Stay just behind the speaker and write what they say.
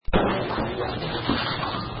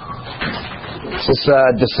This is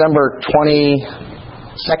December 22nd,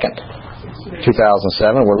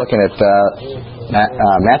 2007. We're looking at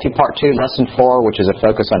Matthew Part 2, Lesson 4, which is a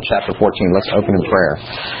focus on Chapter 14. Let's open in prayer.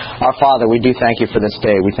 Our Father, we do thank you for this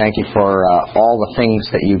day. We thank you for all the things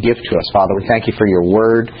that you give to us, Father. We thank you for your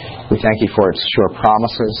Word. We thank you for its sure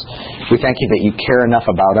promises. We thank you that you care enough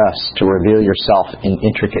about us to reveal yourself in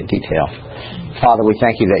intricate detail. Father, we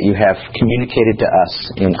thank you that you have communicated to us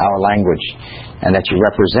in our language and that you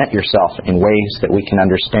represent yourself in ways that we can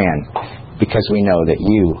understand, because we know that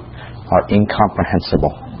you are incomprehensible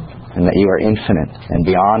and that you are infinite and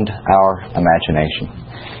beyond our imagination.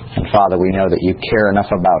 And Father, we know that you care enough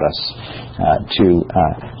about us to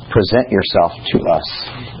present yourself to us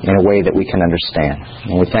in a way that we can understand.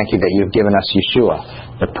 And we thank you that you've given us Yeshua,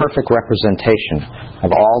 the perfect representation of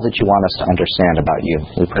all that you want us to understand about you.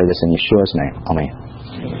 We pray this in Yeshua's name. Amen.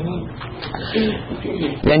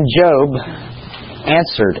 Then Job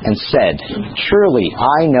answered and said, "Truly,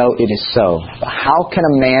 I know it is so. But how can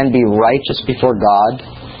a man be righteous before God?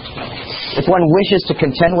 If one wishes to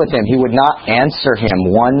contend with him, he would not answer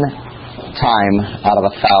him one time out of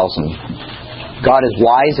 1,000. God is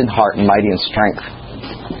wise in heart and mighty in strength.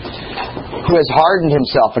 Who has hardened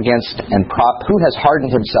himself against him and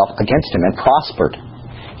prospered?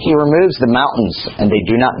 He removes the mountains, and they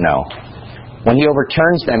do not know. When he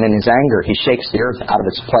overturns them in his anger, he shakes the earth out of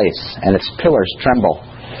its place, and its pillars tremble.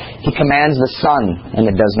 He commands the sun, and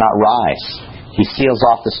it does not rise. He seals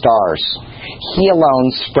off the stars. He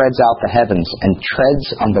alone spreads out the heavens and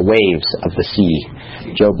treads on the waves of the sea."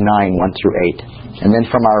 Job 9, 1-8. And then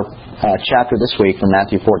from our chapter this week, from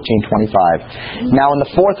Matthew 14:25. "Now in the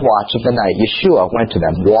fourth watch of the night, Yeshua went to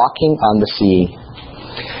them, walking on the sea."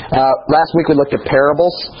 Last week we looked at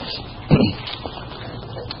parables.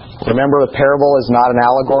 Remember, a parable is not an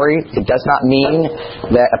allegory. It does not mean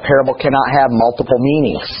that a parable cannot have multiple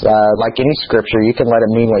meanings. Like any scripture, you can let it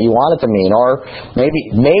mean what you want it to mean. Or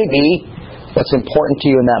maybe what's important to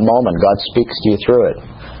you in that moment, God speaks to you through it.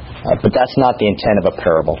 But that's not the intent of a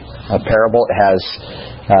parable. A parable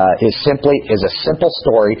is a simple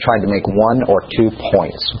story trying to make one or two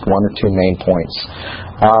main points.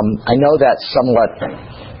 I know that's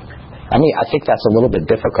I think that's a little bit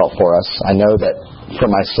difficult for us. I know that for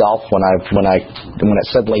myself, when it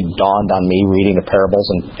suddenly dawned on me reading the parables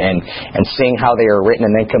and seeing how they are written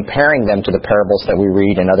and then comparing them to the parables that we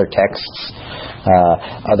read in other texts,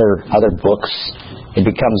 other books, it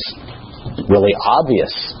becomes really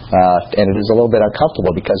obvious, and it is a little bit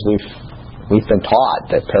uncomfortable because we've been taught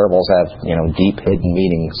that parables have deep hidden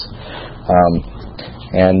meanings,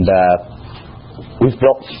 and we've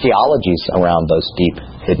built theologies around those deep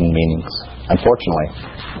hidden meanings. Unfortunately,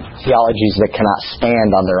 theologies that cannot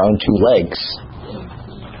stand on their own two legs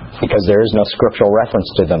because there is no scriptural reference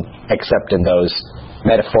to them except in those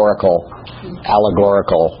metaphorical,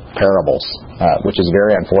 allegorical parables, which is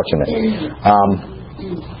very unfortunate. I'll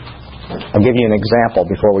give you an example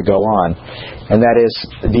before we go on, and that is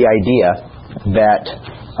the idea that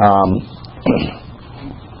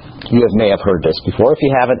you may have heard this before. If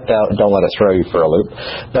you haven't, don't let it throw you for a loop.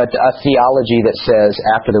 But a theology that says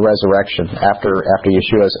after the resurrection,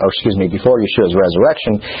 before Yeshua's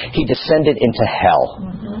resurrection, he descended into hell.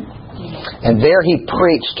 Mm-hmm. And there he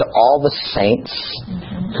preached to all the saints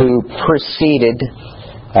who preceded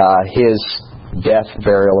his death,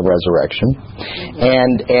 burial, and resurrection.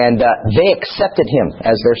 And they accepted him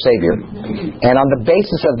as their Savior. And on the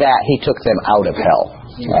basis of that, he took them out of hell.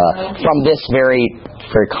 From this very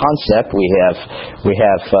concept, we have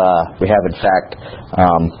in fact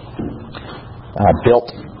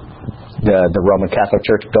built the Roman Catholic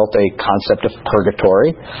Church built a concept of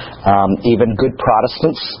purgatory. Even good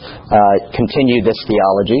Protestants continue this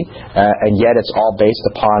theology, and yet it's all based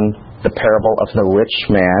upon the parable of the rich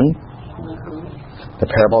man,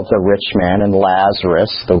 and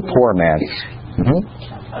Lazarus, the poor man. Mm-hmm.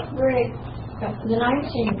 The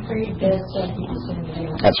Nicene Creed does say he descended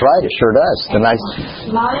into hell. That's right, it sure does.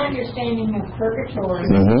 My understanding of purgatory,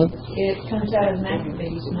 it comes out of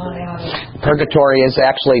Maccabees, not out of... Purgatory is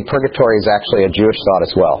actually a Jewish thought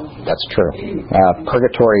as well. That's true.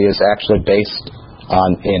 Purgatory is actually based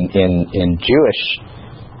on in Jewish.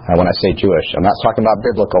 When I say Jewish, I'm not talking about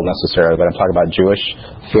biblical necessarily, but I'm talking about Jewish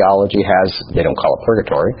theology. They don't call it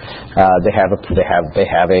purgatory. They have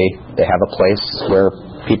a place where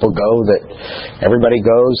people go, that everybody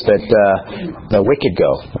goes, that the wicked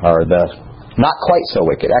go, or the not quite so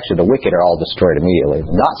wicked. Actually, the wicked are all destroyed immediately.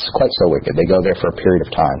 Not quite so wicked. They go there for a period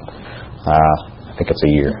of time. I think it's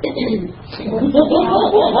a year.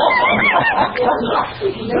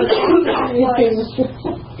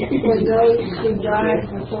 For those who died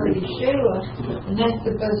before Yeshua, and that's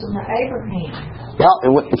the bosom of Abraham. Well,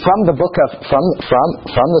 from the book of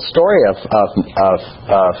from the story of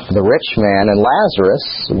the rich man and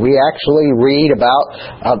Lazarus, we actually read about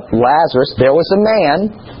Lazarus. There was a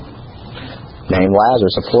man named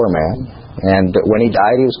Lazarus, a poor man. And when he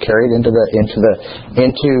died, he was carried into the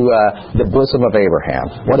bosom of Abraham.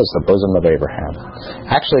 What is the bosom of Abraham?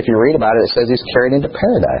 Actually, if you read about it, it says he's carried into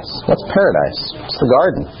paradise. What's paradise? It's the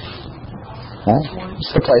garden. Right?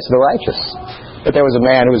 It's the place of the righteous. But there was a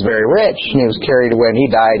man who was very rich, and he was carried away. When he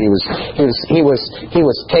died, he was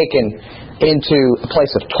taken into a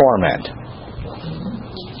place of torment.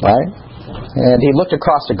 Right? And he looked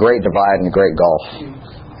across a great divide and a great gulf,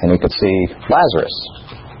 and he could see Lazarus,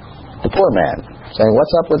 the poor man, saying, "What's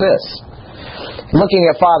up with this?" Looking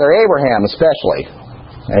at Father Abraham, especially.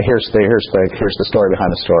 Here's the story behind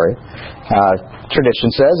the story. Tradition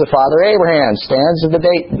says that Father Abraham stands at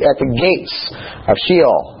the gates of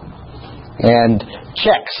Sheol and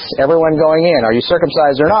checks everyone going in. Are you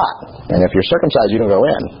circumcised or not? And if you're circumcised, you don't go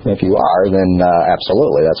in. If you are, then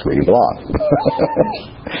absolutely, that's where you belong.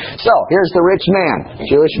 So here's the rich man,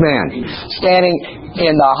 Jewish man, standing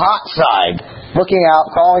in the hot side, looking out,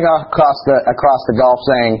 calling across the gulf,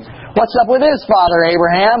 saying, "What's up with this, Father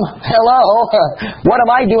Abraham? Hello, what am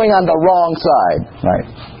I doing on the wrong side?" Right.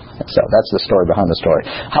 So that's the story behind the story.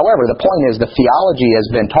 However, the point is the theology has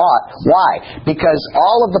been taught. Why? Because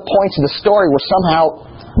all of the points of the story were somehow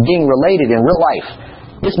being related in real life.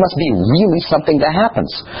 This must be really something that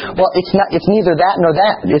happens. Well, it's not. It's neither that nor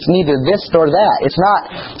that. It's neither this nor that. It's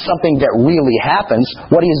not something that really happens.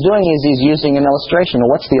 What he's doing is he's using an illustration. And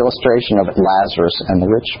what's the illustration of Lazarus and the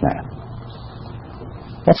rich man?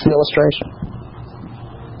 What's the illustration?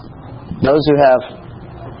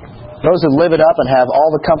 Those who live it up and have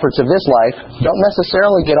all the comforts of this life don't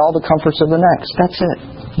necessarily get all the comforts of the next. That's it.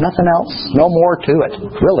 Nothing else. No more to it,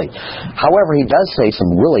 really. However, he does say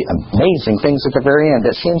some really amazing things at the very end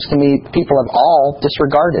that seems to me people have all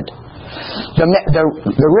disregarded.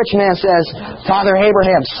 The rich man says, "Father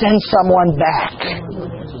Abraham, send someone back."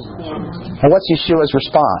 And what's Yeshua's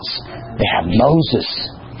response? "They have Moses.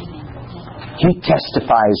 He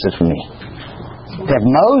testifies of me." They have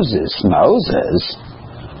Moses. Moses?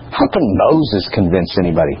 How can Moses convince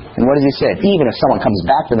anybody? And what does he say? Even if someone comes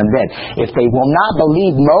back from the dead, if they will not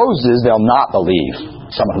believe Moses, they'll not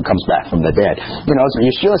believe someone who comes back from the dead. You know,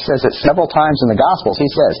 Yeshua says it several times in the Gospels.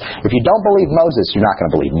 He says, if you don't believe Moses, you're not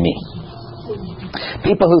going to believe me.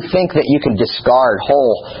 People who think that you can discard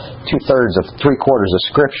whole 2/3 of 3/4 of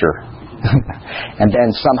Scripture and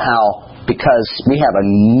then somehow, because we have a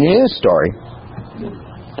new story,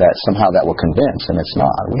 that somehow that will convince, and it's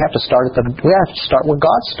not. We have to start where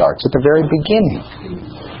God starts, at the very beginning.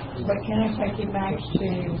 But can I take you back to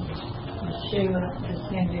Yeshua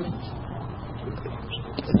ascended?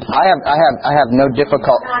 I have no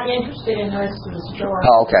difficulty. I'm not interested in the rest of the story.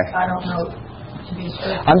 Oh, okay. I don't know to be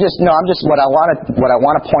sure. What I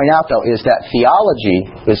want to point out though is that theology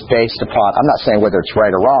is based upon. I'm not saying whether it's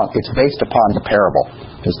right or wrong. It's based upon the parable.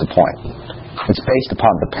 Is the point. It's based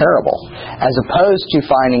upon the parable, as opposed to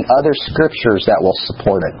finding other scriptures that will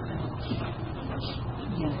support it.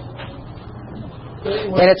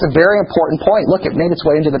 And it's a very important point. Look, it made its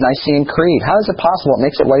way into the Nicene Creed. How is it possible it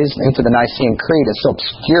makes its way into the Nicene Creed? It's so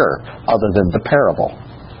obscure other than the parable.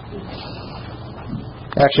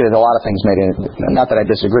 Actually, a lot of things not that I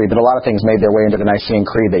disagree, but a lot of things made their way into the Nicene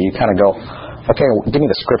Creed that you kind of go, okay, give me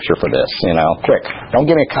the scripture for this, quick. Don't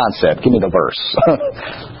give me a concept, give me the verse.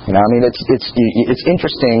 It's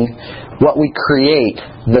interesting what we create,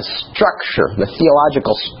 the structure, the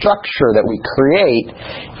theological structure that we create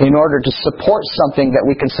in order to support something that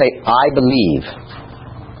we can say, I believe.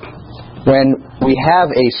 When we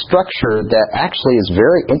have a structure that actually is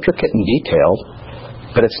very intricate and detailed,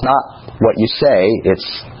 but it's not what you say,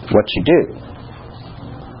 it's what you do.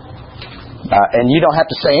 And you don't have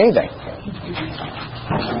to say anything.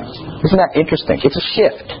 Isn't that interesting? It's a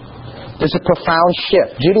shift. There's a profound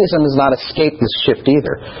shift. Judaism has not escaped this shift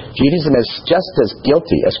either. Judaism is just as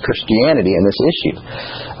guilty as Christianity in this issue.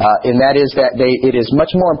 And that is that it is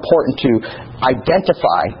much more important to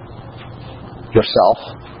identify yourself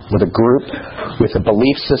with a group, with a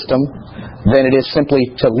belief system, than it is simply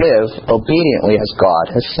to live obediently as God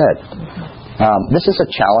has said. This is a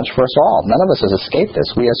challenge for us all. None of us has escaped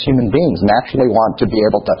this. We as human beings naturally want to be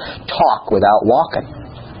able to talk without walking.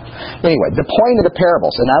 Anyway, the point of the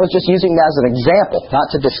parables, and I was just using that as an example, not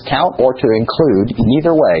to discount or to include,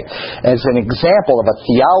 either way, as an example of a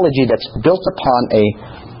theology that's built upon a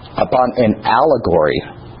upon an allegory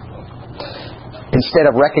instead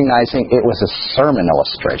of recognizing it was a sermon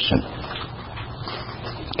illustration.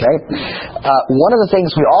 Okay? One of the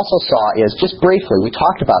things we also saw is, just briefly, we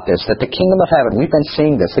talked about this, that the kingdom of heaven, we've been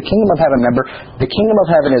seeing this, the kingdom of heaven, remember, the kingdom of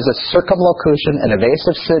heaven is a circumlocution, an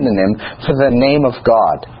evasive synonym for the name of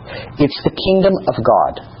God. It's the kingdom of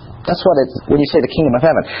God. That's what it's, when you say the kingdom of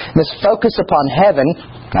heaven. This focus upon heaven,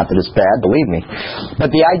 not that it's bad, believe me, but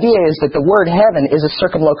the idea is that the word heaven is a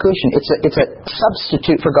circumlocution. It's a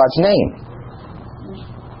substitute for God's name.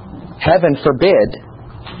 Heaven forbid,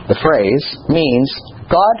 the phrase, means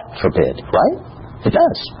God forbid, right? It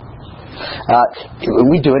does.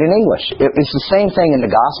 We do it in English. It's the same thing in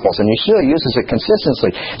the Gospels, and Yeshua uses it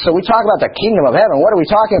consistently. So we talk about the kingdom of heaven. What are we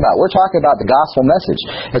talking about? We're talking about the gospel message.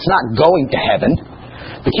 It's not going to heaven.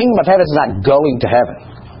 The kingdom of heaven is not going to heaven.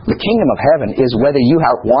 The kingdom of heaven is whether you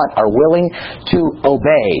are willing to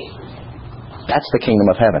obey. That's the kingdom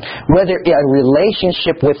of heaven. Whether a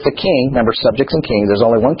relationship with the king, remember subjects and kings, there's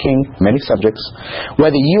only one king, many subjects.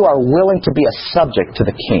 Whether you are willing to be a subject to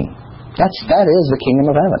the king. That is the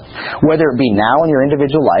kingdom of heaven. Whether it be now in your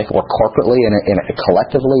individual life or corporately,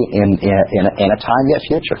 collectively in a time yet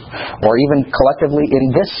future. Or even collectively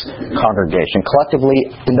in this congregation,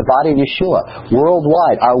 collectively in the body of Yeshua,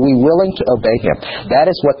 worldwide. Are we willing to obey Him? That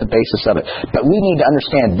is what the basis of it. But we need to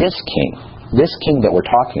understand this king that we're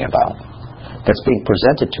talking about, that's being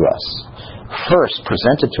presented to us. First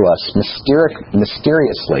presented to us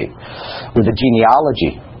mysteriously with a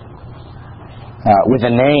genealogy, with a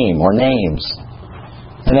name or names,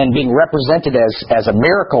 and then being represented as a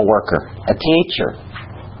miracle worker, a teacher.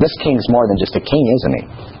 This king's more than just a king, isn't he?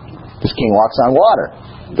 This king walks on water.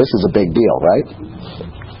 This is a big deal, right?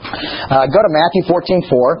 Go to Matthew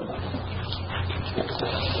 14:4.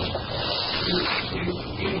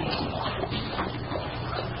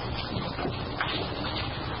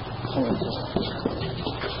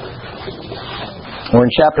 We're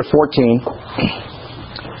in chapter 14.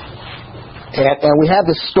 And we have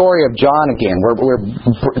this story of John again.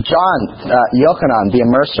 John, Yochanan, the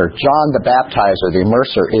immerser, John the baptizer, the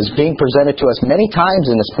immerser, is being presented to us many times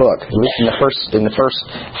in this book, at least in the first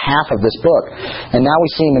half of this book. And now we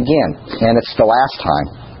see him again, and it's the last time.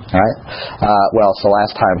 Right? It's the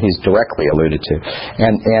last time he's directly alluded to.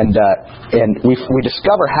 And we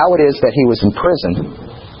discover how it is that he was in prison,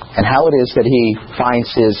 and how it is that he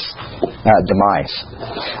finds his demise.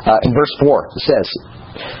 In verse 4, it says,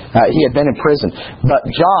 he had been in prison. But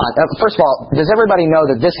John, first of all, does everybody know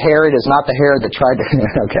that this Herod is not the Herod that tried to...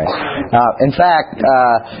 Okay. In fact,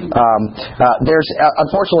 there's,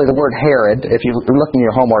 unfortunately, the word Herod, if you look in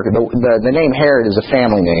your homework, the name Herod is a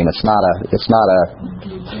family name. It's not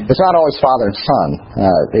always father and son.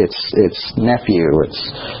 It's nephew.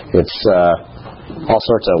 It's all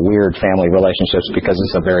sorts of weird family relationships because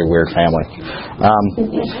it's a very weird family.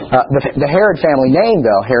 The Herod family name,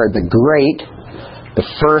 though, Herod the Great, the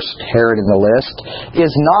first Herod in the list,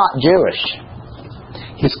 is not Jewish.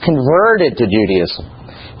 He's converted to Judaism.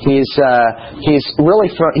 He's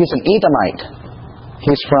an Edomite.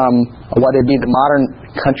 He's from what would be the modern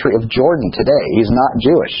country of Jordan today. He's not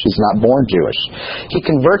Jewish. He's not born Jewish. He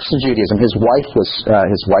converts to Judaism. His wife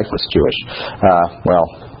was Jewish.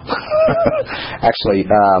 Actually,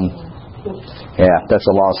 that's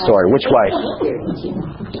a long story. Which wife?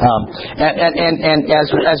 And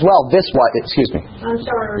as well, this wife. Excuse me. I'm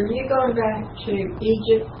sorry. Are you going back to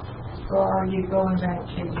Egypt, or are you going back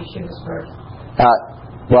to Yeshua's birth?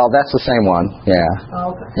 That's the same one. Yeah.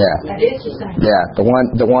 Oh, okay. Yeah. That is the same. Yeah. The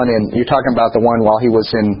one in. You're talking about the one while he was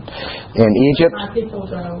in Egypt. My people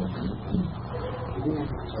go.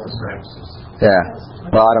 Yeah.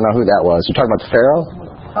 Well, I don't know who that was. You're talking about the Pharaoh?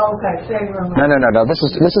 Okay, Pharaoh. No. This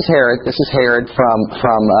is Herod. This is Herod from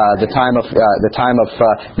the time of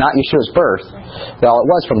not Yeshua's birth. Well, it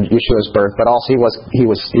was from Yeshua's birth, but also he was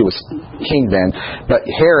king then. But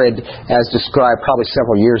Herod, as described, probably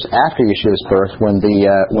several years after Yeshua's birth, when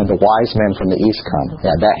the wise men from the east come.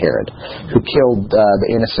 Yeah, that Herod who killed the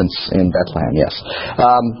innocents in Bethlehem. Yes.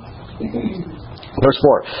 Verse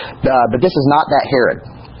 4. But this is not that Herod.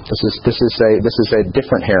 This is a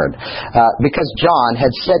different Herod, because John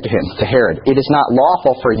had said to Herod, "It is not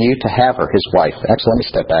lawful for you to have her, his wife." Actually, let me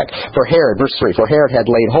step back. For Herod, verse 3, for Herod had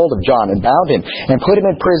laid hold of John and bound him and put him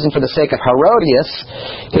in prison for the sake of Herodias,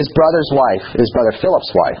 his brother's wife, his brother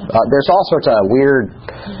Philip's wife. There's all sorts of weird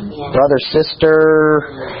brother sister,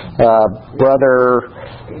 brother.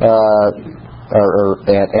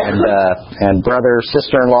 And brother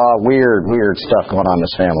sister-in-law, weird stuff going on in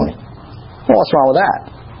this family. Well, what's wrong with that?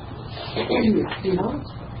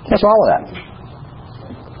 What's wrong with that?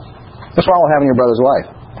 What's wrong with having your brother's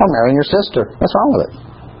wife? Or marrying your sister. What's wrong with it?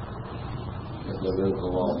 Levitical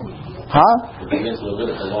law. Huh? It's against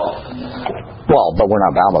Levitical law. Well, but we're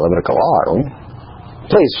not bound by Levitical law, are we?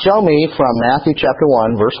 Please show me from Matthew chapter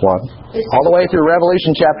 1, verse 1, all the way through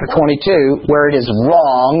Revelation chapter 22, where it is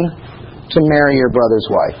wrong to marry your brother's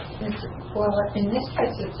wife. Well, in this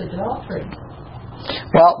case, it's adultery.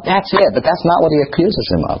 Well, that's it, but that's not what he accuses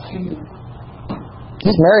him of.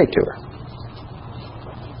 He's married to her.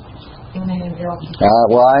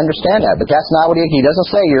 Well, I understand that, but that's not what he doesn't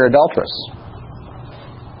say you're adulterous.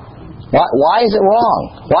 Why is it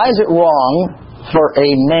wrong? Why is it wrong for a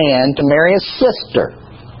man to marry his sister?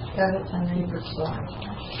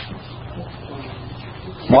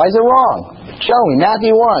 Why is it wrong? Show me,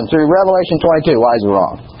 Matthew 1 through Revelation 22. Why is it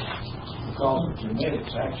wrong? Well,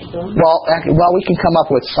 we can come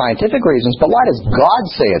up with scientific reasons, but why does God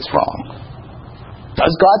say it's wrong?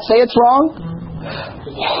 Does God say it's wrong?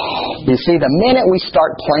 You see, the minute we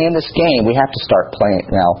start playing this game, we have to start playing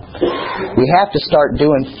now. We have to start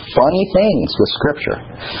doing funny things with Scripture.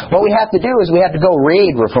 What we have to do is we have to go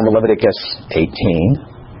read from Leviticus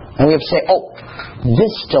 18, and we have to say, oh,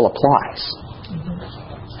 this still applies.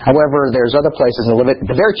 However, there's other places in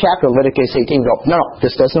the very chapter of Leviticus 18, we go, no,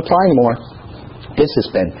 this doesn't apply anymore. This has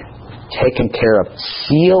been taken care of,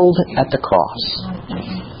 sealed at the cross.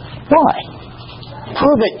 Why?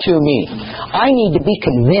 Prove it to me. I need to be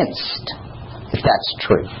convinced if that's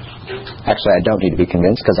true. Actually, I don't need to be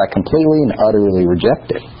convinced because I completely and utterly reject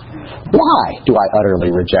it. Why do I utterly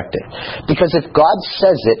reject it? Because if God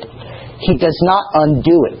says it, He does not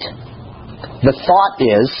undo it. The thought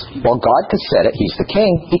is, well, God could set it. He's the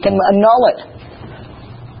king. He can annul it.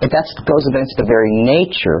 But that goes against the very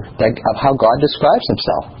nature of how God describes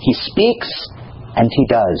Himself. He speaks and He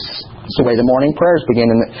does. It's the way the morning prayers begin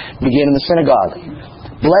in the synagogue.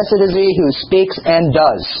 Blessed is he who speaks and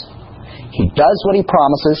does. He does what he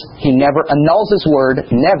promises. He never annuls his word.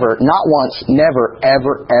 Never, not once, never,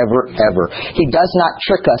 ever, ever, ever. He does not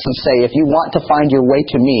trick us and say, if you want to find your way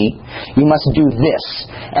to me, you must do this.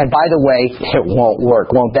 And by the way, it won't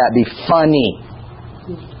work. Won't that be funny?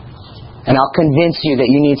 And I'll convince you that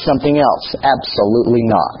you need something else. Absolutely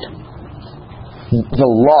not. The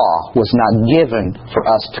law was not given for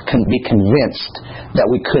us to be convinced that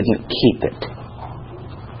we couldn't keep it.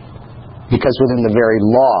 Because within the very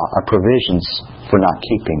law are provisions for not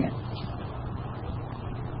keeping it.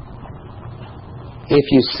 If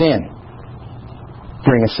you sin,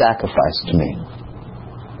 bring a sacrifice to me.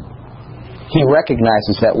 He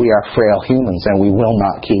recognizes that we are frail humans and we will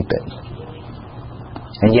not keep it.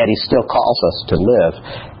 And yet He still calls us to live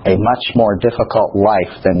a much more difficult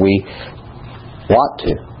life than we want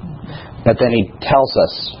to. But then He tells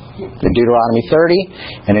us in Deuteronomy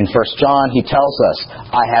 30 and in 1 John, He tells us,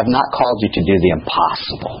 I have not called you to do the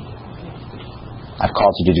impossible. I've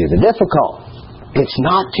called you to do the difficult. It's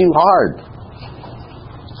not too hard.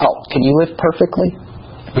 Oh, can you live perfectly?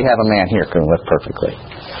 We have a man here who can live perfectly.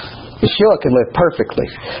 Yeshua can live perfectly.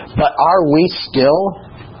 But are we still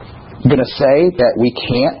going to say that we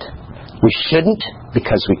can't? We shouldn't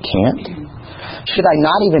because we can't? Should I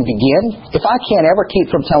not even begin? If I can't ever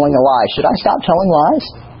keep from telling a lie, should I stop telling lies?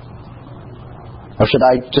 Or should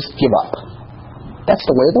I just give up? That's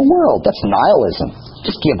the way of the world. That's nihilism.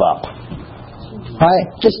 Just give up. Right?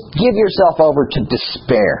 Just give yourself over to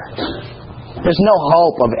despair. There's no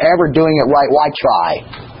hope of ever doing it right. Why try?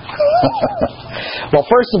 Well,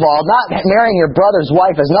 first of all, not marrying your brother's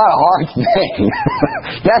wife is not a hard thing.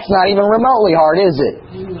 That's not even remotely hard, is it?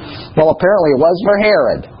 Well, apparently it was for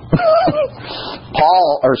Herod.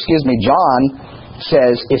 John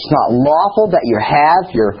says it's not lawful that you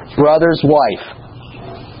have your brother's wife.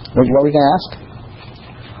 What were we going to ask?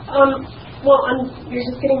 You're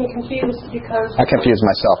just getting me confused because... I confused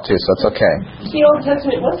myself too, so it's okay. The Old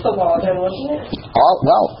Testament was the law then, wasn't it?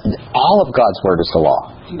 All of God's Word is the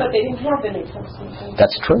law. But they didn't have the New Testament.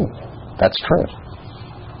 That's true. That's true.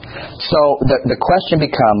 So the question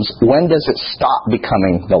becomes, when does it stop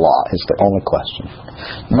becoming the law is the only question.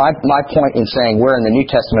 My point in saying where in the New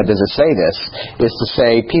Testament does it say this is to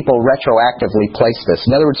say people retroactively place this.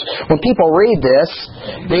 In other words, when people read this,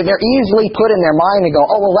 they're easily put in their mind and go,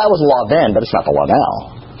 oh, well, that was the law then, but it's not the law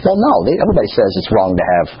now. Well, no. Everybody says it's wrong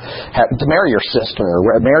to marry your sister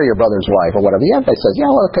or marry your brother's wife or whatever. Yeah, everybody says,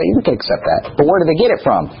 yeah, well, okay, we can accept that. But where do they get it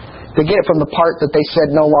from? They get it from the part that they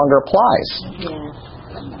said no longer applies. Yeah.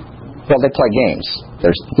 Well, they play games.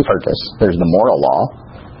 You've heard this. There's the moral law,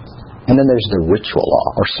 and then there's the ritual law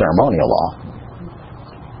or ceremonial law.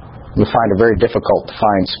 You find it very difficult to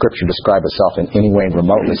find Scripture describe itself in any way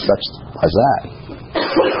remotely such as that.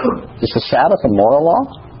 Is the Sabbath a moral law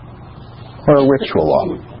or a ritual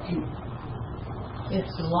law?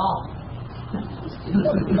 It's the law. See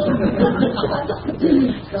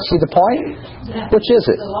the point? Which is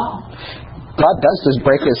it? The law. God does this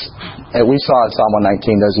break His. We saw in Psalm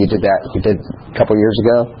 119. Those of you who did that, we did a couple years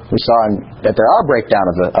ago. We saw that there are breakdown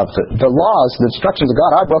of the laws, the instructions of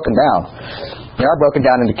God are broken down. They are broken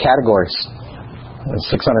down into categories.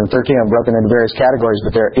 613 are broken into various categories,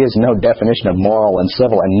 but there is no definition of moral and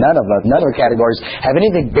civil, and none of the categories have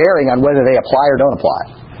anything bearing on whether they apply or don't apply.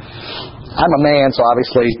 I'm a man, so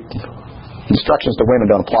obviously instructions to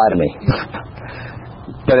women don't apply to me.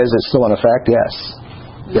 But is it still in effect? Yes.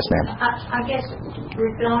 Yes, ma'am. I guess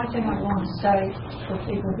the only thing I want to say for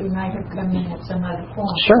people who may have come in at some other point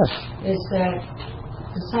Sure. is that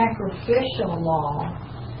the sacrificial law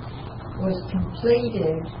was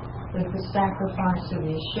completed with the sacrifice of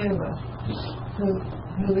Yeshua,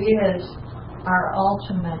 who is our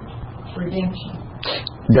ultimate redemption.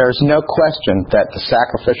 There's no question that the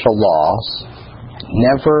sacrificial laws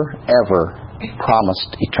never, ever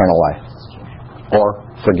promised eternal life or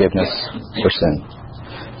forgiveness for sin.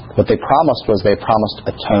 What they promised was they promised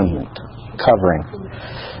atonement, covering.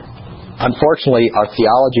 Unfortunately, our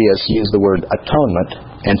theology has used the word atonement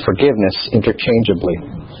and forgiveness interchangeably.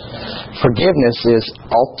 Forgiveness is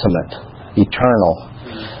ultimate, eternal.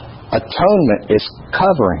 Atonement is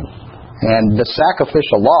covering. And the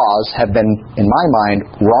sacrificial laws have been, in my mind,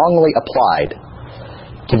 wrongly applied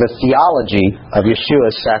to the theology of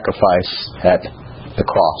Yeshua's sacrifice at the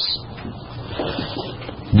cross.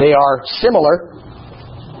 They are similar,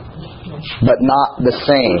 but not the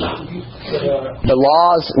same. The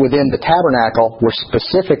laws within the tabernacle were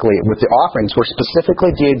specifically, with the offerings, were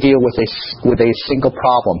specifically to deal with a single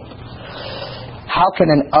problem. How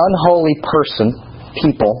can an unholy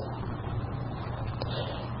people,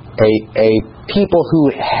 a people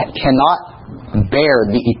who cannot bear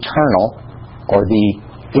the eternal or the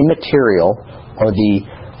immaterial or the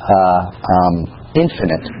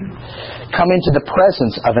infinite, come into the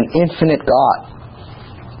presence of an infinite God?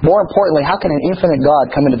 More importantly, how can an infinite God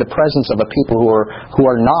come into the presence of a people who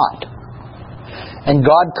are not? And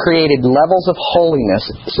God created levels of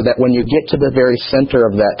holiness so that when you get to the very center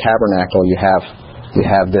of that tabernacle, you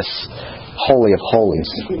have this Holy of Holies.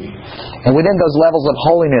 And within those levels of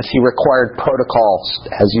holiness, He required protocols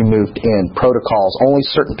as you moved in. Protocols. Only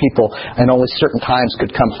certain people and only certain times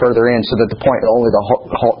could come further in, so that the point only the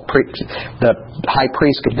high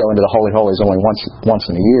priest could go into the Holy of Holies only once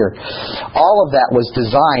in a year. All of that was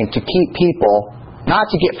designed to keep people not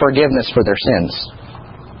to get forgiveness for their sins.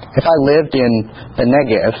 If I lived in the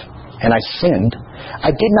Negev and I sinned,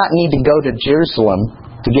 I did not need to go to Jerusalem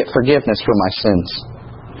to get forgiveness for my sins.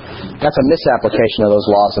 That's a misapplication of those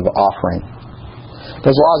laws of offering.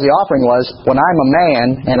 Those laws of the offering was, when I'm a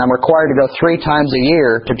man and I'm required to go 3 times a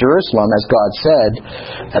year to Jerusalem, as God said,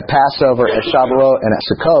 at Passover, at Shavuot, and at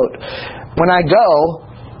Sukkot, when I go,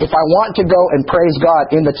 if I want to go and praise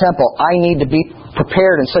God in the temple, I need to be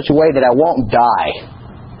prepared in such a way that I won't die.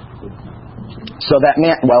 So that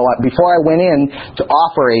meant, before I went in to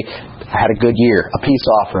offer I had a good year, a peace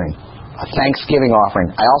offering, a thanksgiving offering.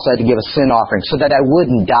 I also had to give a sin offering so that I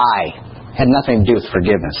wouldn't die. Had nothing to do with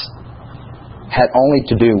forgiveness. Had only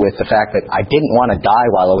to do with the fact that I didn't want to die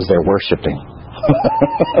while I was there worshiping.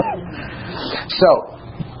 So,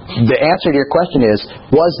 the answer to your question is,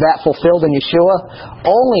 was that fulfilled in Yeshua?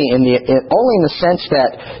 Only in the sense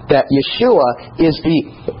that Yeshua is the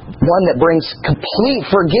one that brings complete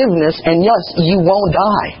forgiveness, and yes, you won't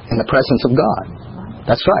die in the presence of God.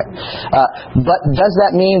 That's right. But does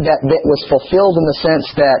that mean that it was fulfilled in the sense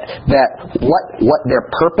that what their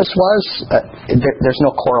purpose was? There's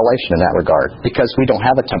no correlation in that regard, because we don't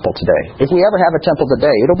have a temple today. If we ever have a temple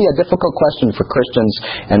today, it'll be a difficult question for Christians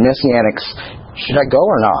and Messianics. Should I go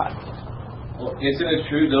or not? Well, isn't it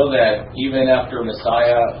true, though, that even after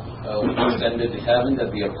Messiah ascended to heaven,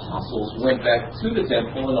 that the apostles went back to the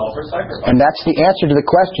temple and offered sacrifices? And that's the answer to the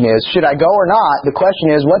question is, should I go or not? The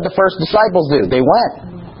question is, what did the first disciples do? They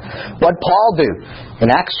went. What did Paul do?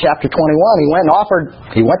 In Acts chapter 21, he went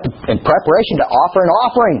in preparation to offer an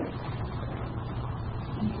offering.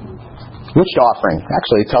 Which offering?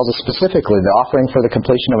 Actually, it tells us specifically the offering for the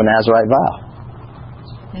completion of a Nazirite vow.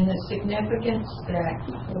 And the significance that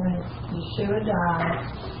when Yeshua died,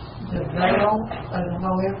 the veil of the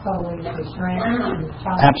Holy of Holies was rent and the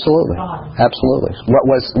top Absolutely. Absolutely. What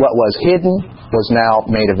was hidden was now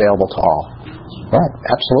made available to all. Right.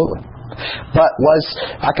 Absolutely. But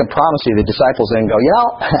I can promise you, the disciples didn't go,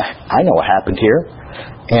 I know what happened here,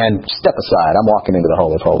 and step aside. I'm walking into the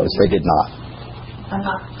Holy of Holies. They did not.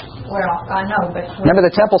 I know, but... Remember,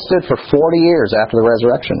 the temple stood for 40 years after the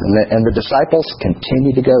resurrection, and the disciples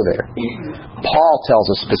continued to go there. Paul tells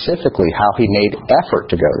us specifically how he made effort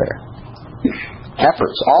to go there.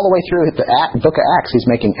 Efforts. All the way through the book of Acts, he's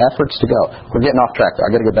making efforts to go. We're getting off track, though.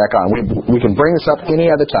 I've got to get back on. We can bring this up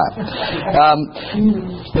any other time.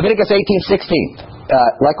 Leviticus 18:16.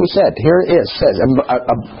 Like we said, here it is. Says,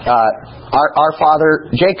 our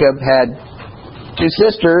father Jacob had 2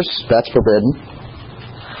 sisters. That's forbidden.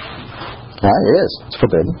 It is. It's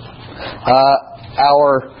forbidden.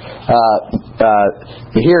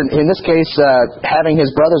 Here in this case, having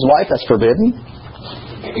his brother's wife, that's forbidden.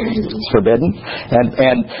 It's forbidden.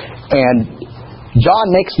 And John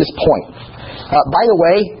makes this point. By the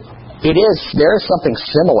way, there is something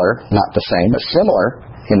similar, not the same, but similar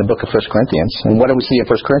in the book of 1 Corinthians. And what do we see in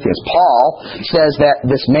 1 Corinthians? Paul says that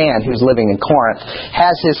this man who's living in Corinth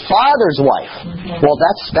has his father's wife. Well,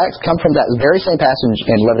 that's come from that very same passage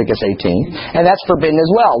in Leviticus 18, and that's forbidden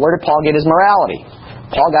as well. Where did Paul get his morality?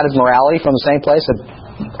 Paul got his morality from the same place that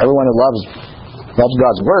everyone who loves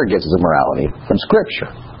God's Word gets his morality, from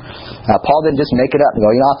Scripture. Paul didn't just make it up and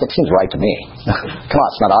go, that seems right to me. Come on,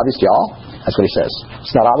 it's not obvious to y'all? That's what he says.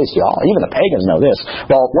 It's not obvious to y'all. Even the pagans know this.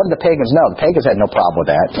 Well, what did the pagans know? The pagans had no problem with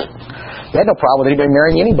that. They had no problem with anybody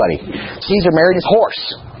marrying anybody. Caesar married his horse.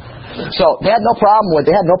 So they had no problem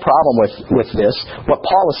with this. What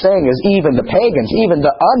Paul is saying is even the pagans, even the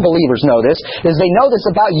unbelievers know this, is they know this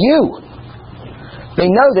about you. They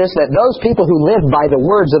know this, that those people who live by the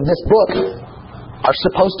words of this book are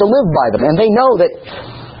supposed to live by them. And they know that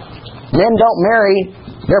men don't marry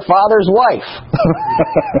their father's wife.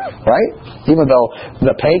 Right? Even though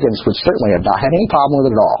the pagans would certainly have not had any problem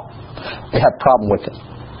with it at all. They had a problem with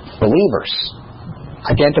believers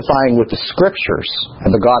identifying with the Scriptures and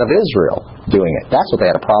the God of Israel doing it. That's what they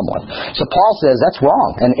had a problem with. So Paul says that's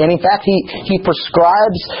wrong. And in fact, he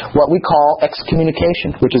prescribes what we call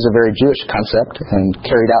excommunication, which is a very Jewish concept and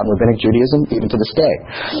carried out in Rabbinic Judaism even to this day.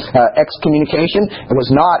 Excommunication, it was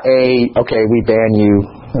not we ban you,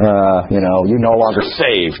 you're no longer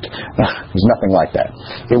saved. It was nothing like that.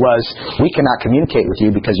 It was, we cannot communicate with you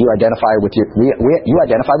because you identify with you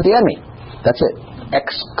identify with the enemy. That's it.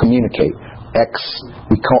 Excommunicate.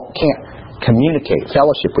 We can't communicate,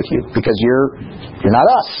 fellowship with you because you're not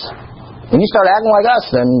us. When you start acting like us,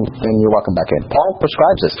 then you're welcome back in. Paul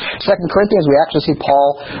prescribes this. 2 Corinthians, we actually see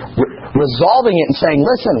Paul resolving it and saying,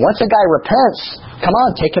 listen, once a guy repents, come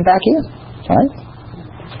on, take him back in. All right?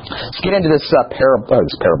 Let's get into this parable,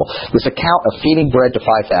 this account of feeding bread to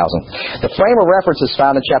 5,000. The frame of reference is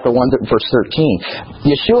found in chapter 1, verse 13.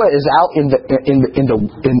 Yeshua is out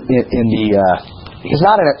he's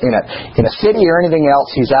not in a city or anything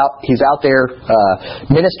else. He's out there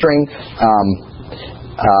ministering,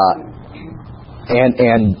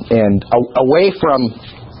 and away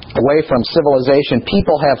from civilization.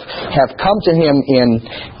 People have come to him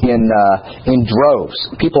in droves.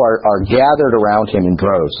 People are gathered around him in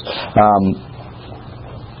droves.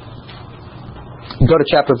 Go to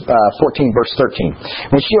chapter 14, verse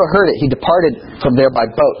 13. When Yeshua heard it, he departed from there by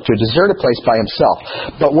boat to a deserted place by himself.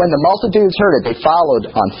 But when the multitudes heard it, they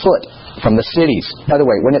followed on foot from the cities. By the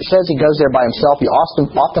way, when it says he goes there by himself, you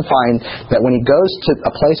often find that when he goes to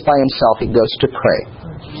a place by himself, he goes to pray.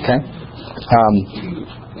 Okay?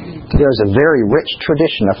 There's a very rich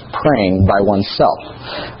tradition of praying by oneself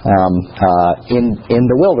in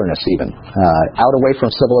the wilderness, even out away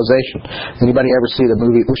from civilization. Anybody ever see the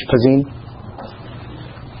movie Ushpizin?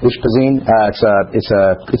 Ushpizin,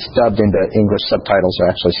 it's dubbed into English subtitles, or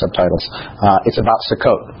actually subtitles. It's about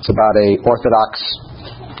Sukkot. It's about a Orthodox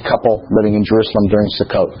couple living in Jerusalem during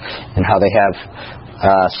Sukkot, and how they have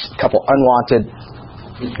a couple unwanted,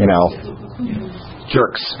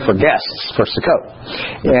 jerks for guests for Sukkot.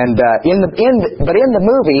 And in the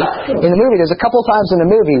movie, there's a couple of times in the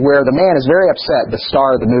movie where the man is very upset. The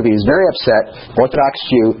star of the movie is very upset, Orthodox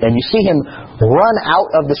Jew, and you see him run out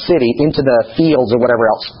of the city into the fields or whatever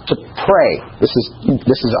else to pray. This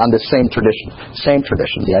is on the same tradition.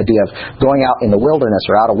 The idea of going out in the wilderness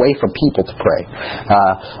or out away from people to pray.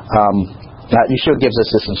 Yeshua gives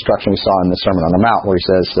us this instruction we saw in the Sermon on the Mount, where he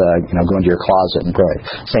says, go into your closet and pray.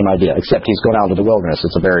 Same idea, except he's going out into the wilderness.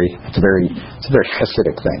 It's a very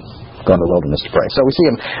Hasidic thing, going to the wilderness to pray. So we see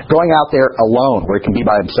him going out there alone, where he can be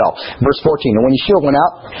by himself. Verse 14. And when Yeshua went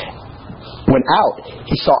out,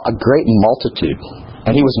 he saw a great multitude,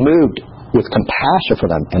 and he was moved with compassion for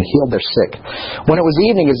them and healed their sick. When it was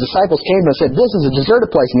evening, his disciples came and said, "This is a deserted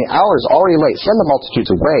place, and the hour is already late. Send the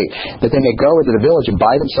multitudes away, that they may go into the village and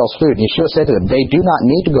buy themselves food." And Yeshua said to them, "They do not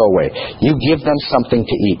need to go away. You give them something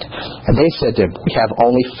to eat." And they said to him, "We have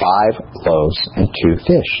only 5 loaves and 2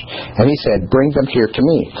 fish." And he said, "Bring them here to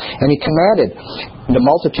me." And he commanded the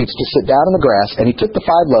multitudes to sit down in the grass, and he took the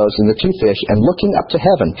 5 loaves and the 2 fish, and looking up to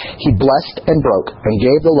heaven, he blessed and broke, and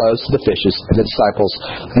gave the loaves to the fishes and the disciples,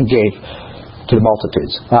 and gave to the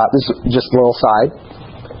multitudes. This is just a little side.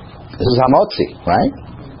 This is hamotzi, right?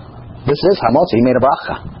 This is hamotzi. He made a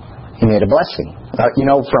bracha. He made a blessing.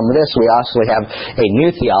 From this we actually have a new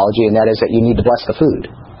theology, and that is that you need to bless the food.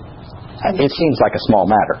 It seems like a small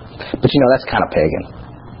matter, but that's kind of pagan.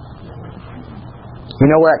 You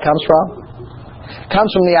know where it comes from? It comes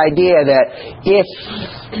from the idea that if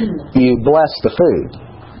you bless the food,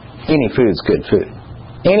 any food's good food.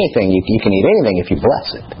 Anything, you can eat anything if you bless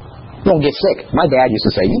it. You won't get sick. My dad used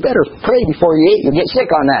to say, you better pray before you eat. You'll get sick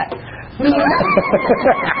on that.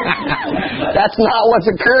 That's not what's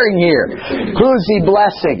occurring here. Who's he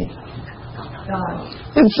blessing? God.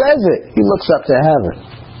 It says it. He looks up to heaven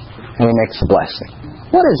and he makes a blessing.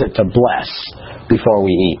 What is it to bless before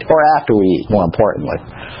we eat? Or after we eat, more importantly?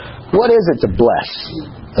 What is it to bless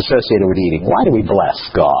associated with eating? Why do we bless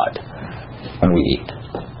God when we eat?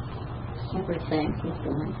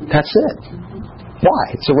 That's it.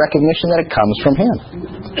 Why? It's a recognition that it comes from Him.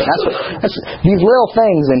 That's these little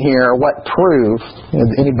things in here are what prove,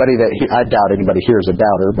 I doubt anybody here is a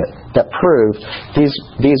doubter, but that prove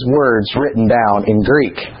these words written down in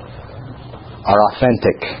Greek are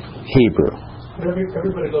authentic Hebrew.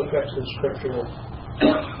 Everybody goes back to the scripture.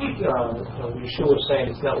 Yeshua was saying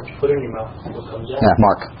it's not what you put in your mouth, it's what comes out. Yeah,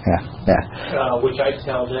 Mark. Yeah. Which I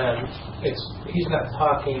tell them, he's not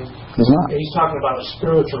talking. He's not. He's talking about a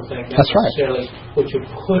spiritual thing, not That's right. necessarily what you're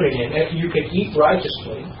putting in. You can eat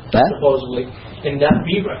righteously, supposedly, and not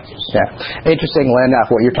be righteous. Yeah. Interestingly enough,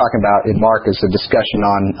 what you're talking about in Mark is a discussion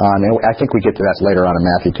on I think we get to that later on in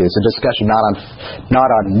Matthew too. It's a discussion not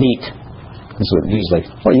on meat. This is usually,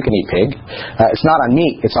 you can eat pig. It's not on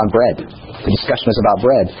meat, it's on bread. The discussion is about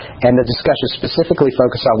bread. And the discussion specifically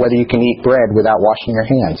focused on whether you can eat bread without washing your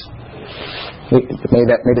hands. Maybe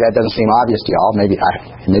that doesn't seem obvious to y'all. Maybe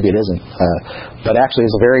it isn't. But actually,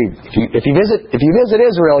 it's a very. If you visit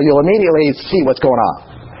Israel, you'll immediately see what's going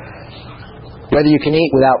on. Whether you can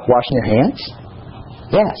eat without washing your hands?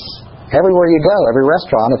 Yes. Everywhere you go, every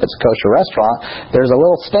restaurant, if it's a kosher restaurant, there's a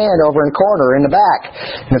little stand over in the corner in the back,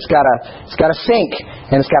 and it's got a sink,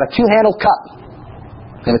 and it's got a two-handled cup.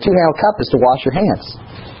 And the two-handled cup is to wash your hands.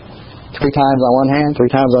 3 times on one hand,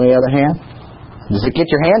 3 times on the other hand. Does it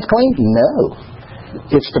get your hands clean? No.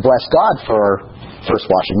 It's to bless God for first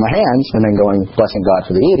washing my hands and then blessing God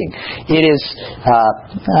for the eating. It is,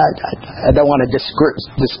 I don't want to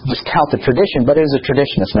discount the tradition, but it is a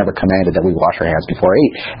tradition that's never commanded that we wash our hands before we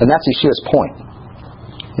eat. And that's Yeshua's point.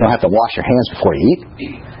 You don't have to wash your hands before you eat.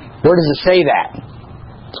 Where does it say that?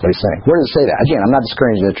 That's what he's saying. Where does it say that? Again, I'm not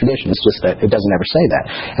discouraging the tradition. It's just that it doesn't ever say that.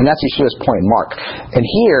 And that's Yeshua's point in Mark. And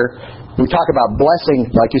here, we talk about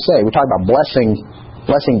blessing, like you say, we talk about blessing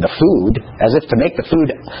the food, as if to make the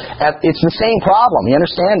food. It's the same problem. You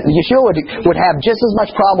understand? Yeshua would have just as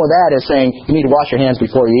much problem with that as saying you need to wash your hands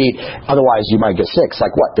before you eat, otherwise you might get sick. It's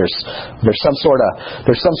like what? There's some sort of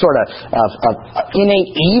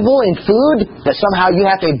innate evil in food that somehow you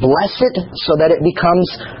have to bless it so that it becomes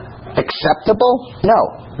acceptable. No,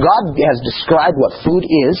 God has described what food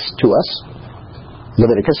is to us.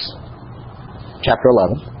 Leviticus chapter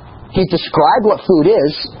 11. He's described what food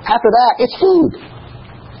is. After that, it's food.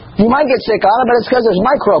 You might get sick on it, but it's because there's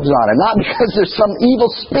microbes on it, not because there's some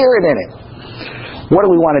evil spirit in it. What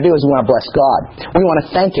do we want to do is we want to bless God. We want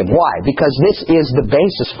to thank Him. Why? Because this is the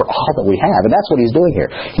basis for all that we have, and that's what He's doing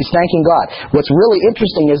here. He's thanking God. What's really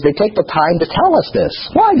interesting is they take the time to tell us this.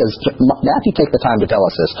 Why does Matthew take the time to tell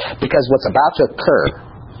us this? Because what's about to occur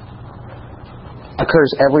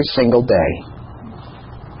occurs every single day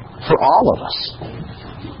for all of us.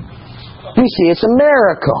 You see, it's a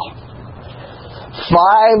miracle. 5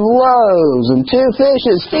 loaves and 2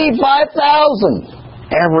 fishes feed 5,000.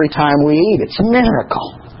 Every time we eat, it's a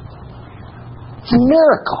miracle. It's a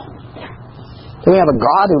miracle. We have a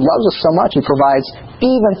God who loves us so much, He provides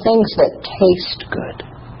even things that taste good.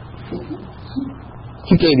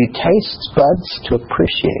 He gave you taste buds to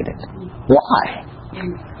appreciate it. Why?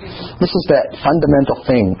 This is that fundamental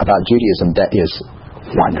thing about Judaism that is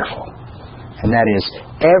wonderful. And that is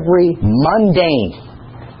every mundane,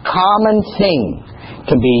 common thing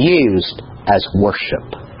can be used as worship.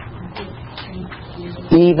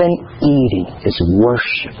 Even eating is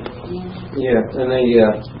worship. Yeah, in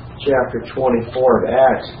the chapter 24 of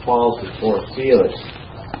Acts, Paul's before Felix,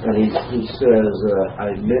 and he says, I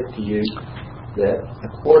admit to you that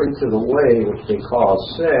according to the way which they call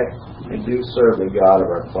sect, and do serve the God of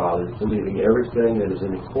our fathers, believing everything that is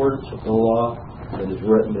in accordance with the law that is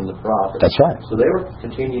written in the prophets. That's right. So they were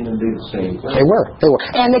continuing to do the same thing. They were.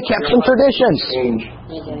 And they kept some traditions.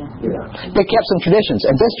 They kept some traditions.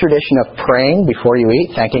 And this tradition of praying before you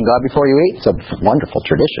eat, thanking God before you eat, it's a wonderful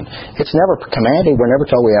tradition. It's never commanded. We're never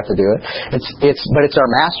told we have to do it. But it's our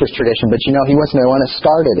Master's tradition. But you know, He wasn't the one that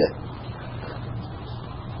started it.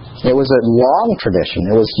 It was a long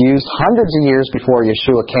tradition. It was used hundreds of years before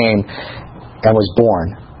Yeshua came and was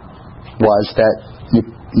born. Was that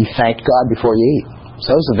you thank God before you eat.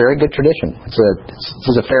 So it's a very good tradition. This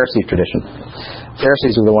is a Pharisee tradition.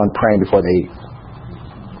 Pharisees are the one praying before they eat.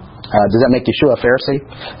 Does that make Yeshua a Pharisee?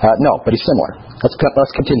 No, but he's similar. Let's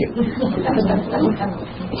continue.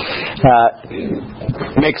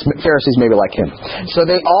 Makes Pharisees maybe like him. So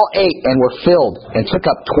they all ate and were filled and took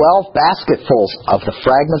up 12 basketfuls of the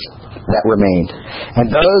fragments that remained. And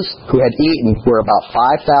those who had eaten were about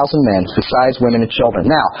 5,000 men, besides women and children.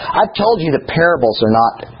 Now, I've told you that parables are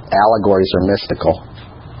not allegories or mystical.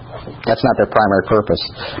 That's not their primary purpose.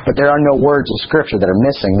 But there are no words in Scripture that are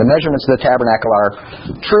missing. The measurements of the tabernacle are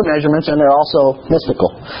true measurements, and they're also mystical.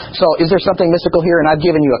 So is there something mystical here? And I've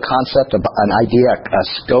given you a concept, an idea, a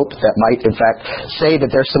scope that might, in fact, say that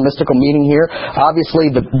there's some mystical meaning here. Obviously,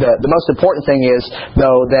 the most important thing is,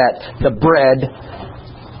 though, that the bread,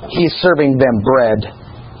 He's serving them bread,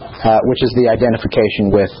 which is the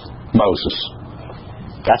identification with Moses.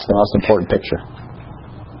 That's the most important picture.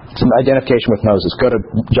 Some identification with Moses. Go to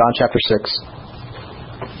John chapter 6.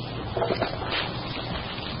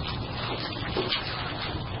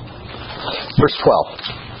 Verse 12.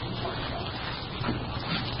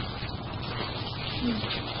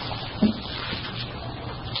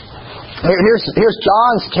 Here's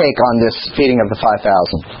John's take on this feeding of the 5,000.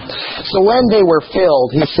 So when they were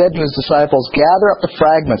filled, He said to His disciples, "Gather up the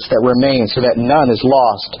fragments that remain, so that none is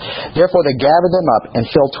lost." Therefore they gathered them up and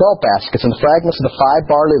filled 12 baskets, and the fragments of the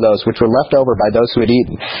 5 barley loaves which were left over by those who had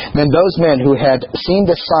eaten. Then those men who had seen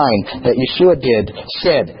the sign that Yeshua did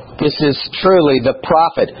said, "This is truly the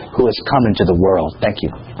prophet who has come into the world." Thank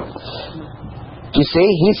you. Do you see?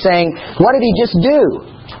 He's saying, what did He just do?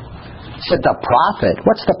 He said, the prophet.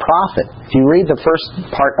 What's the prophet? If you read the first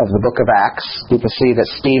part of the book of Acts, you can see that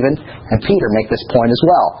Stephen and Peter make this point as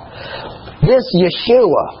well. This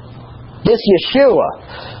Yeshua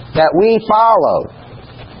that we followed,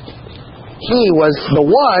 He was the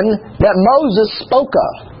one that Moses spoke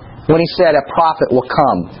of when He said, "A prophet will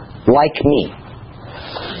come like me."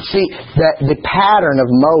 See, that the pattern of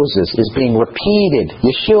Moses is being repeated.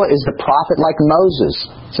 Yeshua is the prophet like Moses.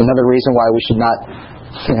 It's another reason why we should not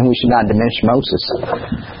diminish Moses.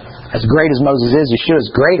 As great as Moses is, Yeshua is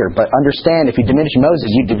greater. But understand, if you diminish Moses,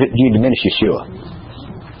 you diminish Yeshua.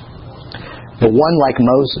 The one like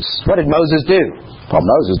Moses. What did Moses do? Well,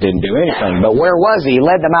 Moses didn't do anything. But where was he? He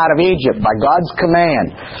led them out of Egypt by God's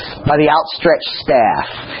command, by the outstretched staff.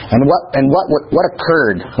 And what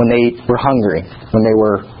occurred when they were hungry, when they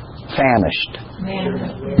were famished?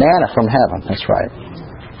 Manna from heaven. That's right.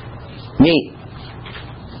 Meat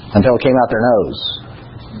until it came out their nose.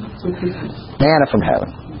 Manna from heaven.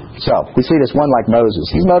 So, we see this one like Moses.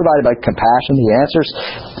 He's motivated by compassion.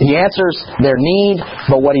 He answers their need,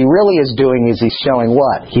 but what he really is doing is he's showing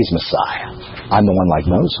what? He's Messiah. I'm the one like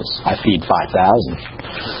Moses. I feed 5,000.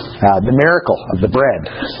 The miracle of the bread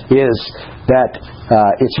is that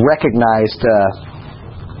it's recognized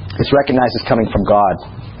as coming from God.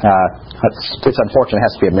 It's unfortunate it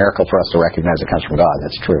has to be a miracle for us to recognize it comes from God.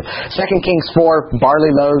 That's true. 2 Kings 4, barley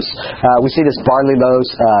loaves. We see this barley loaves.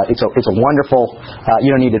 It's a wonderful... you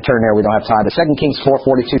don't need to turn there. We don't have time. But 2 Kings 4,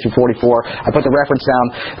 42 through 44. I put the reference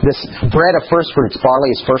down. This bread of first fruits. Barley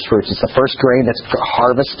is first fruits. It's the first grain that's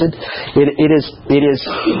harvested.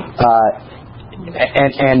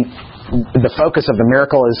 The focus of the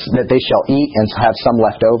miracle is that they shall eat and have some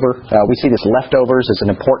left over. We see this leftovers as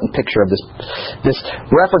an important picture of this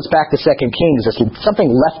reference back to 2 Kings.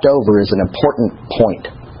 Something left over is an important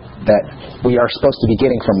point that we are supposed to be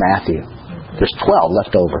getting from Matthew. There's 12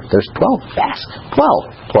 left over. There's 12 baskets.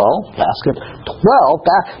 12 baskets. 12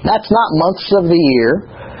 that's not months of the year.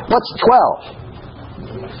 What's 12?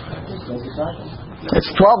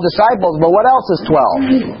 It's 12 disciples, but what else is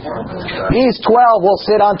 12? These 12 will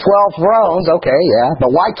sit on 12 thrones. Okay, yeah.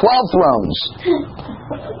 But why 12 thrones?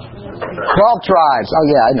 12 tribes. Oh,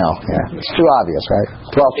 yeah, I know. Yeah. It's too obvious,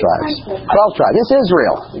 right? 12 tribes. 12 tribes. It's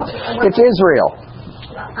Israel. It's Israel.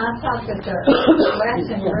 I thought that the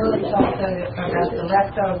lesson really talked about the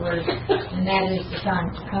leftovers, and that is the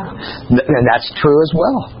time to come. And that's true as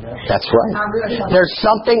well. That's right. I really thought There's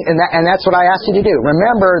something, and that's what I asked you to do.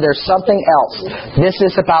 Remember, there's something else. This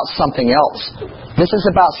is about something else. This is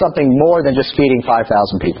about something more than just feeding 5,000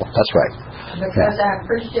 people. That's right. because I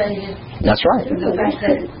appreciated That's right. the fact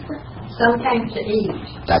that some came to eat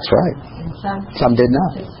That's right. and Some did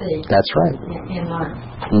not. to see That's right. and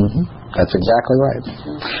learn. That's exactly right.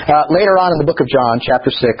 Later on in the book of John,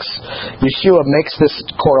 chapter 6, Yeshua makes this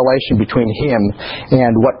correlation between him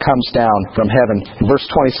and what comes down from heaven. In verse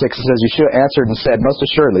 26, it says, Yeshua answered and said, most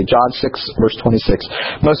assuredly, John 6, verse 26,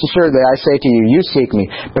 most assuredly I say to you, you seek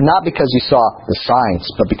me, but not because you saw the signs,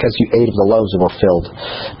 but because you ate of the loaves that were filled.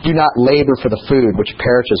 Do not labor for the food which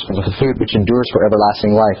perishes, for the food which endures for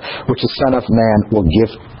everlasting life, which the Son of Man will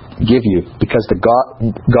give you, because the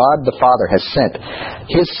God the Father has set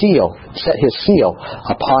his seal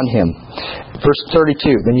upon him. Verse 32,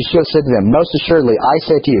 then Yeshua said to them, most assuredly I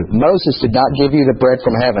say to you, Moses did not give you the bread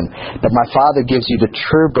from heaven, but my Father gives you the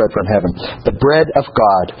true bread from heaven. The bread of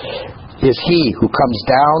God is he who comes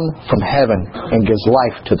down from heaven and gives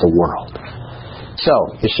life to the world. So,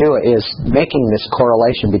 Yeshua is making this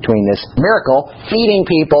correlation between this miracle, feeding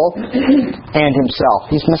people, and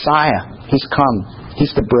himself. He's Messiah. He's come.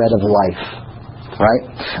 He's the bread of life. Right?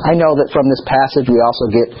 I know that from this passage we also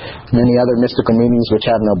get many other mystical meanings which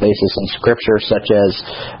have no basis in Scripture, such as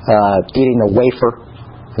eating a wafer,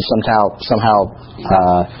 somehow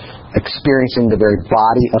experiencing the very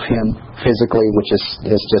body of him physically, which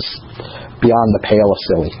is just beyond the pale of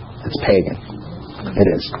silly. It's pagan. It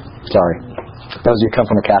is. Sorry. Those of you who come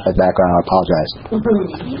from a Catholic background, I apologize.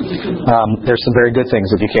 There's some very good things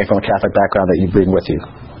if you came from a Catholic background that you bring with you.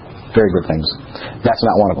 Very good things. That's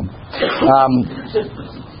not one of them.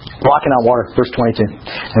 Walking on water, verse 22.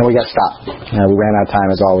 And we got to stop. We ran out of time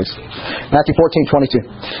as always. Matthew 14:22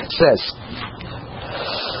 says,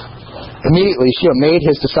 immediately Yeshua made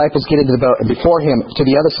his disciples get into the boat, and before him to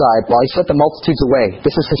the other side, while he sent the multitudes away.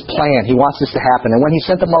 This is his plan. He wants this to happen. And when he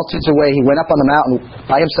sent the multitudes away, he went up on the mountain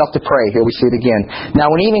by himself to pray. Here we see it again. Now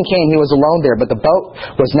when evening came, he was alone there, but the boat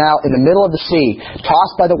was now in the middle of the sea,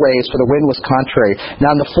 tossed by the waves, for the wind was contrary.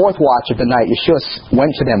 Now in the fourth watch of the night, Yeshua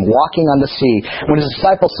went to them, walking on the sea. When his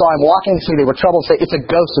disciples saw him walking on the sea, they were troubled, saying, it's a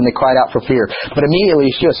ghost, and they cried out for fear. But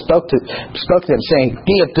immediately Yeshua spoke to them, saying,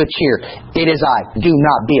 be of good cheer. It is I. Do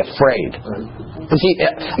not be afraid. Is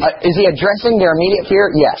he addressing their immediate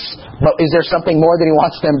fear? Yes. But is there something more that he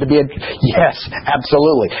wants them to be? Yes,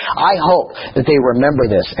 absolutely. I hope that they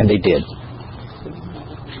remember this, and they did.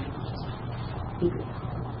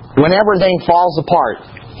 When everything falls apart,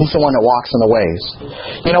 he's the one that walks on the waves.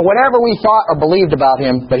 Whatever we thought or believed about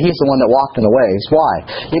him, but he's the one that walked on the waves. Why?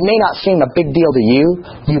 It may not seem a big deal to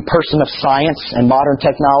you person of science and modern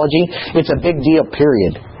technology. It's a big deal,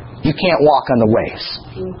 period. You can't walk on the waves.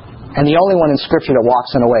 And the only one in Scripture that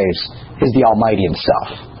walks on the waves is the Almighty himself.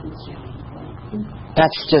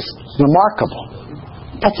 That's just remarkable.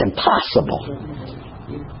 That's impossible.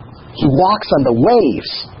 He walks on the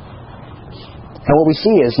waves. And what we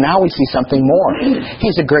see is, now we see something more.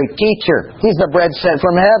 He's a great teacher. He's the bread sent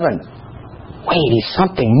from heaven. Wait, he's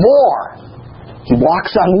something more. He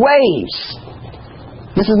walks on waves.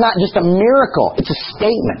 This is not just a miracle. It's a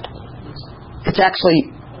statement. It's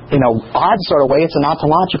actually, in an odd sort of way, it's an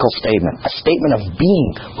ontological statement. A statement of being.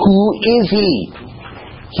 Who is he?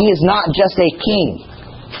 He is not just a king.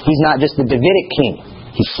 He's not just the Davidic king.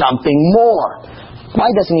 He's something more. Why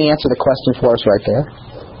doesn't he answer the question for us right there?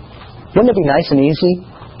 Wouldn't it be nice and easy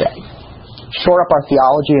to shore up our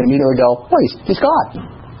theology and immediately go, well, he's God.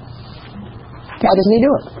 Why doesn't he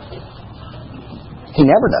do it? He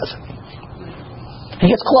never does it. He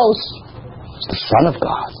gets close. He's the Son of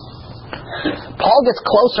God. Paul gets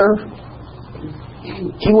closer.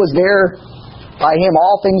 He was there. By him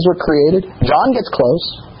all things were created. John gets close.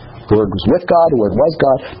 The Word was with God. The Word was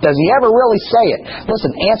God. Does he ever really say it?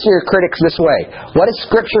 Listen, answer your critics this way. What does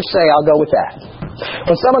Scripture say? I'll go with that.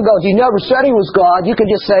 When someone goes, he never said he was God, you can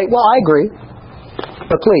just say, well, I agree.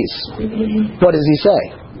 But please, what does he say?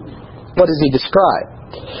 What does he describe?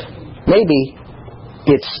 Maybe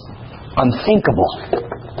it's unthinkable.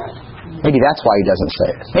 Maybe that's why he doesn't say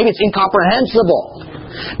it. Maybe it's incomprehensible.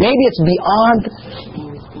 Maybe it's beyond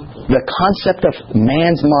the concept of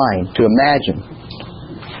man's mind to imagine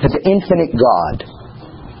that the infinite God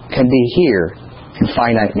can be here in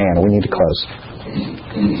finite man. We need to close.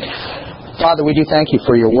 Father, we do thank you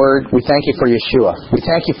for your word. We thank you for Yeshua. We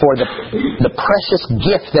thank you for the precious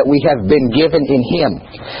gift that we have been given in Him.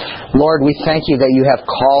 Lord, we thank you that you have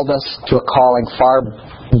called us to a calling far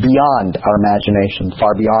beyond our imagination,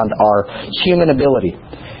 far beyond our human ability.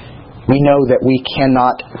 We know that we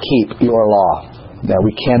cannot keep your law, that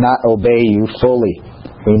we cannot obey you fully.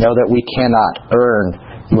 We know that we cannot earn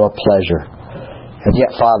your pleasure. And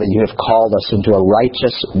yet, Father, you have called us into a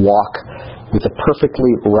righteous walk with a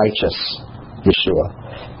perfectly righteous Yeshua.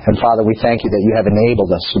 And Father, we thank you that you have enabled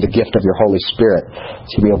us through the gift of your Holy Spirit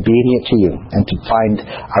to be obedient to you and to find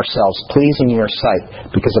ourselves pleasing in your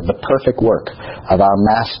sight because of the perfect work of our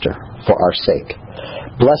Master for our sake.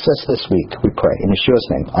 Bless us this week, we pray. In Yeshua's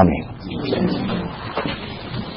name, amen.